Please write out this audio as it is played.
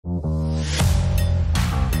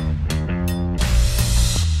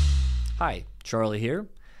Hi, Charlie here.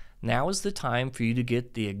 Now is the time for you to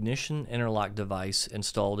get the Ignition Interlock Device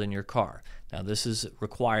installed in your car. Now this is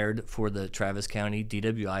required for the Travis County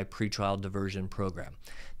DWI Pre-Trial Diversion program.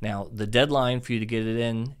 Now the deadline for you to get it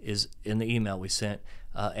in is in the email we sent,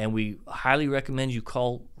 and we highly recommend you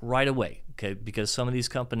call right away, okay? Because some of these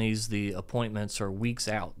companies, the appointments are weeks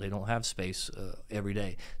out. They don't have space every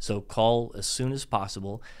day. So call as soon as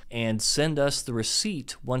possible and send us the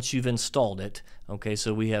receipt once you've installed it, okay?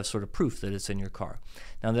 So we have sort of proof that it's in your car.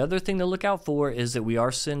 Now the other thing to look out for is that we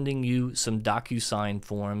are sending you some DocuSign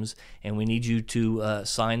forms, and we need you to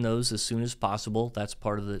sign those as soon as possible. That's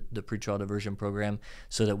part of the pre-trial diversion program,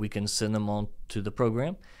 so that we can send them on to the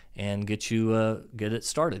program and get it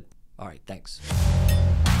started. All right, thanks.